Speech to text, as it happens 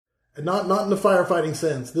not in the firefighting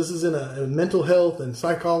sense. This is in a mental health and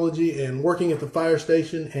psychology and working at the fire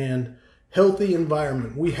station and healthy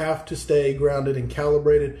environment. We have to stay grounded and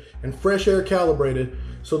calibrated and fresh air calibrated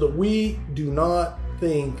so that we do not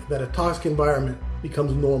think that a toxic environment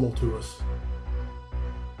becomes normal to us.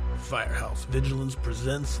 Firehouse Vigilance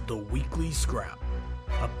presents The Weekly Scrap,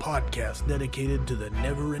 a podcast dedicated to the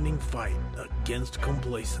never-ending fight against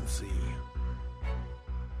complacency.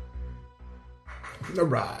 All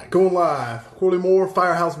right, going live. Corley Moore,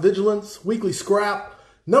 Firehouse Vigilance, Weekly Scrap,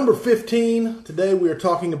 number 15. Today we are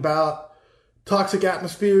talking about toxic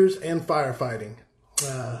atmospheres and firefighting.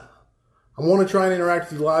 I want to try and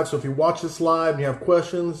interact with you live, so if you watch this live and you have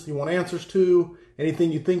questions you want answers to,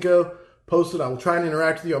 anything you think of, post it. I will try and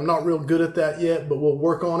interact with you. I'm not real good at that yet, but we'll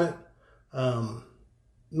work on it.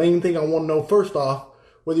 Main thing I want to know first off,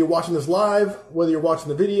 whether you're watching this live, whether you're watching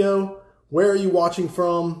the video, where are you watching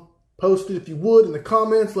from? Post it if you would in the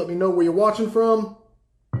comments. Let me know where you're watching from.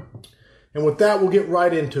 And with that, we'll get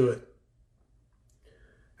right into it.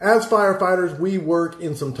 As firefighters, we work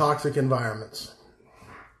in some toxic environments.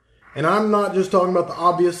 And I'm not just talking about the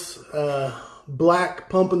obvious black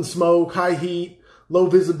pumping smoke, high heat, low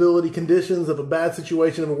visibility conditions of a bad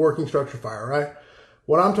situation of a working structure fire, right?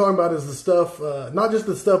 What I'm talking about is the stuff, not just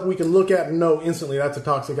the stuff we can look at and know instantly that's a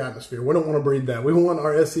toxic atmosphere. We don't want to breathe that. We want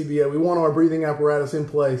our SCBA. We want our breathing apparatus in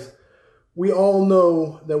place. We all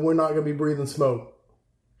know that we're not going to be breathing smoke.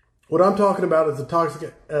 What I'm talking about is the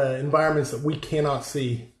toxic environments that we cannot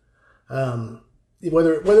see.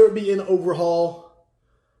 Whether it be in overhaul,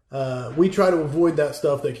 we try to avoid that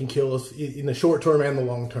stuff that can kill us in the short term and the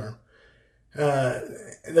long term.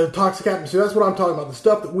 The toxic atmosphere, that's what I'm talking about. The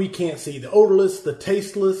stuff that we can't see, the odorless, the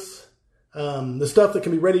tasteless, the stuff that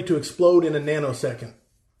can be ready to explode in a nanosecond.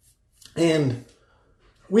 And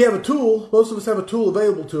we have a tool, most of us have a tool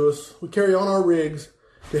available to us, we carry on our rigs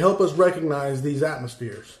to help us recognize these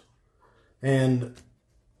atmospheres and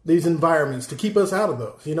these environments to keep us out of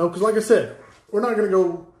those, because like I said, we're not going to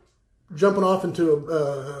go jumping off into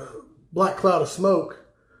a black cloud of smoke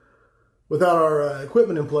without our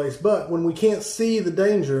equipment in place. But when we can't see the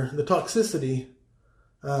danger, the toxicity,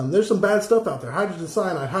 there's some bad stuff out there. Hydrogen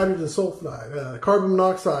cyanide, hydrogen sulfide, carbon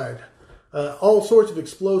monoxide, all sorts of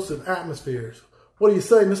explosive atmospheres. What do you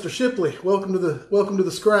say, Mr. Shipley? Welcome to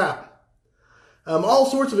the scrap. All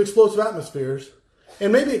sorts of explosive atmospheres.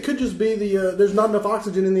 And maybe it could just be there's not enough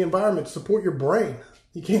oxygen in the environment to support your brain.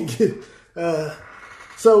 You can't get...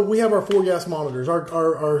 So we have our 4-gas monitors,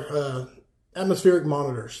 our atmospheric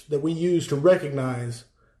monitors that we use to recognize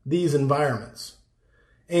these environments.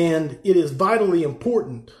 And it is vitally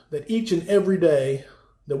important that each and every day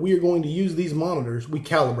that we are going to use these monitors, we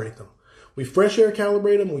calibrate them. We fresh air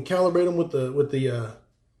calibrate them. We calibrate them with the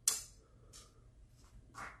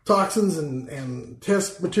toxins and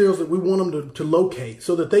test materials that we want them to locate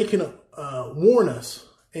so that they can warn us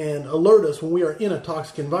and alert us when we are in a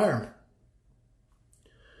toxic environment.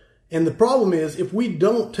 And the problem is, if we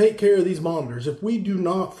don't take care of these monitors, if we do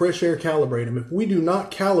not fresh air calibrate them, if we do not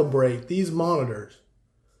calibrate these monitors,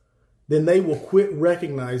 then they will quit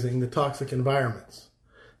recognizing the toxic environments.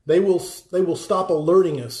 They will stop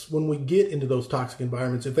alerting us when we get into those toxic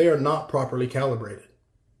environments if they are not properly calibrated.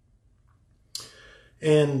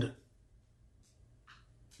 And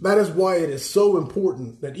that is why it is so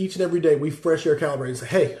important that each and every day we fresh air calibrate and say,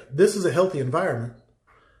 hey, this is a healthy environment.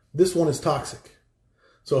 This one is toxic.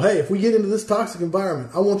 So, hey, if we get into this toxic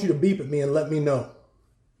environment, I want you to beep at me and let me know.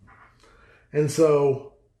 And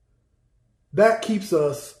so that keeps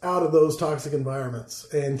us out of those toxic environments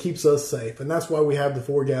and keeps us safe. And that's why we have the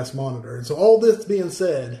 4-gas monitor. And so all this being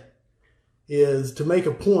said is to make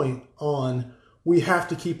a point on we have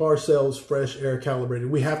to keep ourselves fresh air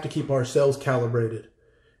calibrated. We have to keep ourselves calibrated.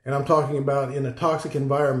 And I'm talking about in a toxic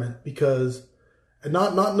environment because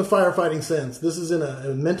not in the firefighting sense. This is in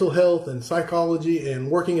a mental health and psychology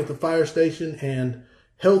and working at the fire station and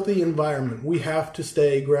healthy environment. We have to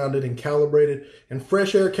stay grounded and calibrated and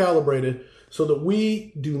fresh air calibrated so that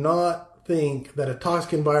we do not think that a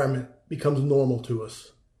toxic environment becomes normal to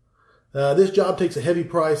us. This job takes a heavy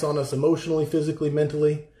price on us emotionally, physically,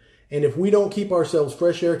 mentally. And if we don't keep ourselves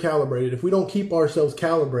fresh air calibrated, if we don't keep ourselves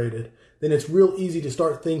calibrated, then it's real easy to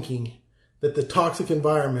start thinking that the toxic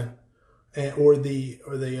environment or the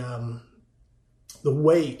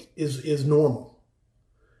weight is normal.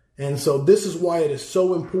 And so this is why it is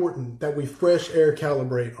so important that we fresh air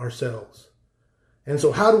calibrate ourselves. And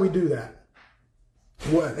so how do we do that?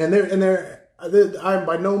 I'm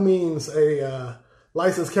by no means a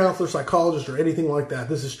licensed counselor, psychologist, or anything like that.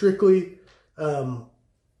 This is strictly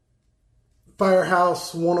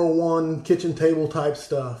Firehouse 101 kitchen table type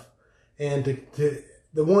stuff. And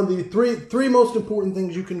one of the three most important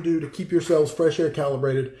things you can do to keep yourselves fresh air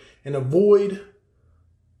calibrated and avoid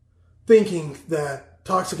thinking that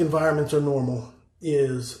toxic environments are normal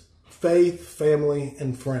is faith, family,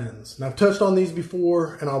 and friends. And I've touched on these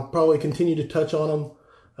before, and I'll probably continue to touch on them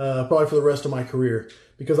probably for the rest of my career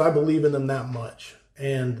because I believe in them that much.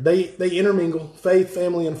 And they intermingle, faith,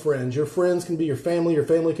 family, and friends. Your friends can be your family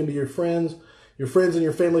can be your friends. Your friends and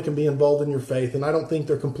your family can be involved in your faith, and I don't think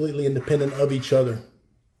they're completely independent of each other.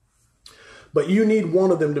 But you need one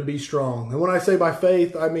of them to be strong. And when I say by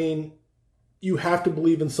faith, I mean you have to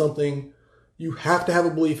believe in something. You have to have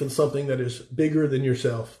a belief in something that is bigger than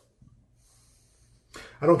yourself.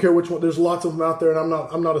 I don't care which one. There's lots of them out there, and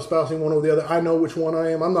I'm not espousing one over the other. I know which one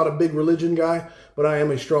I am. I'm not a big religion guy, but I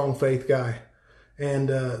am a strong faith guy.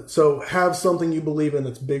 And so have something you believe in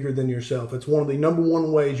that's bigger than yourself. It's one of the number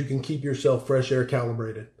one ways you can keep yourself fresh air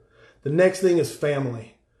calibrated. The next thing is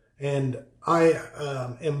family. And I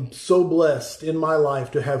am so blessed in my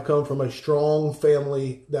life to have come from a strong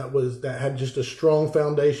family that had just a strong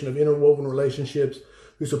foundation of interwoven relationships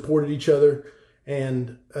who supported each other.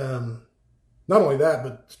 And not only that,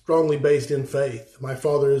 but strongly based in faith. My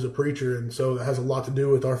father is a preacher, and so that has a lot to do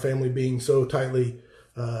with our family being so tightly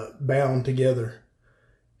bound together.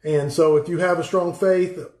 And so if you have a strong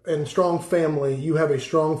faith and strong family, you have a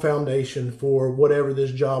strong foundation for whatever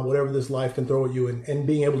this job, whatever this life can throw at you, and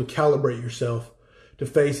being able to calibrate yourself to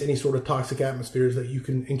face any sort of toxic atmospheres that you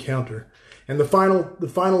can encounter. And the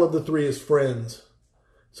final of the three is friends.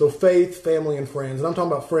 So faith, family, and friends. And I'm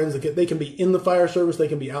talking about friends that they can be in the fire service, they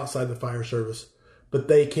can be outside the fire service, but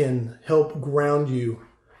they can help ground you.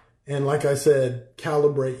 And like I said,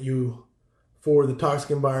 calibrate you for the toxic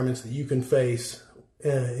environments that you can face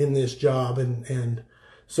in this job. And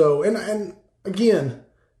again,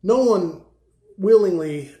 no one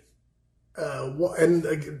willingly,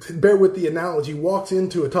 bear with the analogy, walks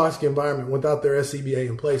into a toxic environment without their SCBA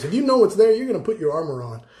in place. If you know it's there, you're going to put your armor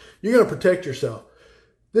on. You're going to protect yourself.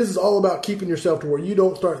 This is all about keeping yourself to where you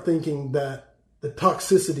don't start thinking that the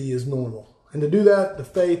toxicity is normal. And to do that, the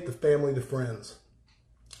faith, the family, the friends.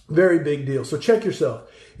 Very big deal. So check yourself.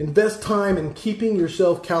 Invest time in keeping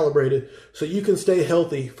yourself calibrated so you can stay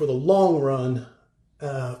healthy for the long run,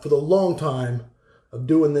 for the long time of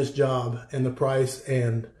doing this job and the price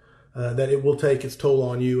and that it will take its toll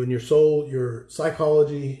on you and your soul, your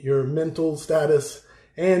psychology, your mental status,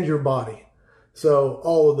 and your body. So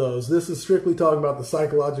all of those. This is strictly talking about the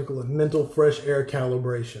psychological and mental fresh air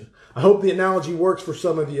calibration. I hope the analogy works for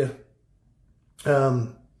some of you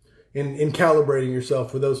in calibrating yourself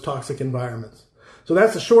for those toxic environments. So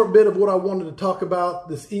that's a short bit of what I wanted to talk about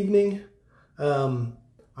this evening. I'm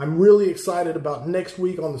really excited about next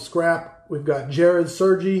week on the scrap. We've got Jarrod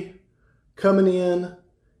Sergi coming in.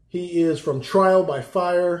 He is from Trial by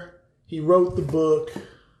Fire. He wrote the book.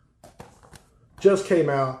 Just came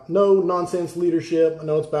out. No Nonsense Leadership. I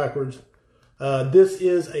know it's backwards. This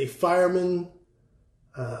is a fireman.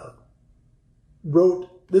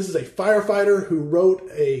 This is a firefighter who wrote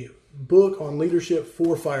a book on leadership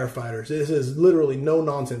for firefighters. This is literally no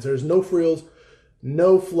nonsense. There's no frills,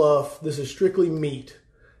 no fluff. This is strictly meat.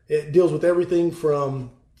 It deals with everything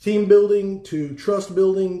from team building to trust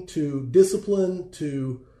building to discipline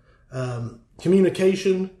to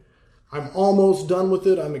communication. I'm almost done with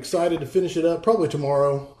it. I'm excited to finish it up, probably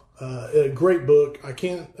tomorrow. A great book. I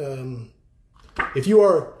can't, if you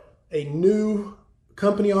are a new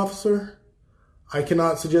company officer, I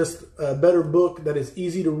cannot suggest a better book that is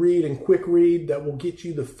easy to read and quick read that will get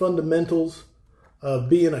you the fundamentals of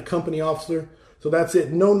being a company officer. So that's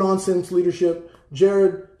it. No Nonsense Leadership.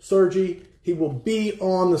 Jarrod Sergi. He will be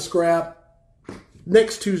on the scrap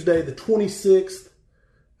next Tuesday, the 26th.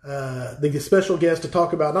 The special guest to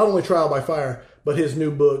talk about not only Trial by Fire, but his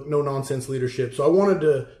new book, No Nonsense Leadership. So I wanted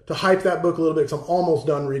to hype that book a little bit because I'm almost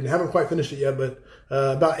done reading. I haven't quite finished it yet, but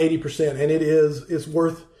about 80%. And it is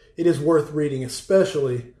worth reading,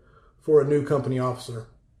 especially for a new company officer.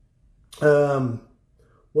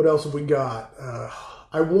 What else have we got?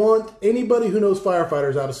 I want anybody who knows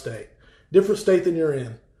firefighters out of state, different state than you're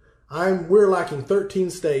in. We're lacking 13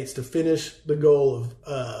 states to finish the goal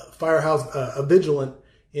of Firehouse, Vigilant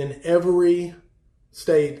in every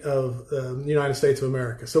state of the United States of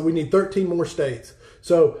America. So we need 13 more states.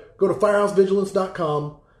 So go to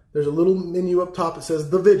firehousevigilance.com. There's a little menu up top that says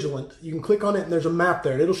The Vigilant. You can click on it and there's a map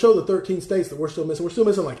there. And it'll show the 13 states that we're still missing. We're still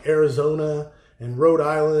missing like Arizona and Rhode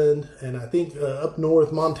Island and I think up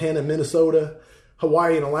north, Montana, Minnesota,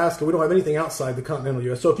 Hawaii, and Alaska. We don't have anything outside the continental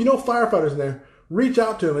U.S. So if you know firefighters in there, reach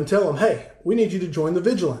out to them and tell them, hey, we need you to join The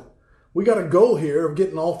Vigilant. We got a goal here of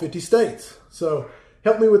getting all 50 states. So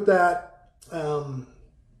help me with that.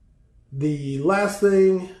 The last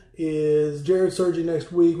thing is Jarrod Sergi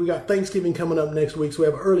next week. We got Thanksgiving coming up next week, so we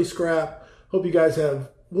have an early scrap. Hope you guys have a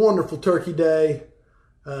wonderful Turkey Day.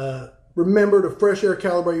 Remember to fresh air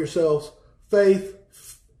calibrate yourselves. Faith,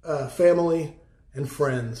 family, and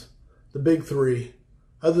friends. The big three.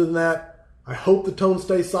 Other than that, I hope the tone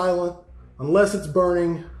stays silent. Unless it's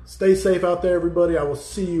burning, stay safe out there, everybody. I will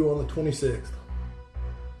see you on the 26th.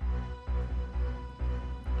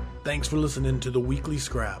 Thanks for listening to the Weekly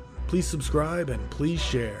Scrap. Please subscribe and please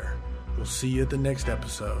share. We'll see you at the next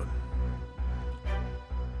episode.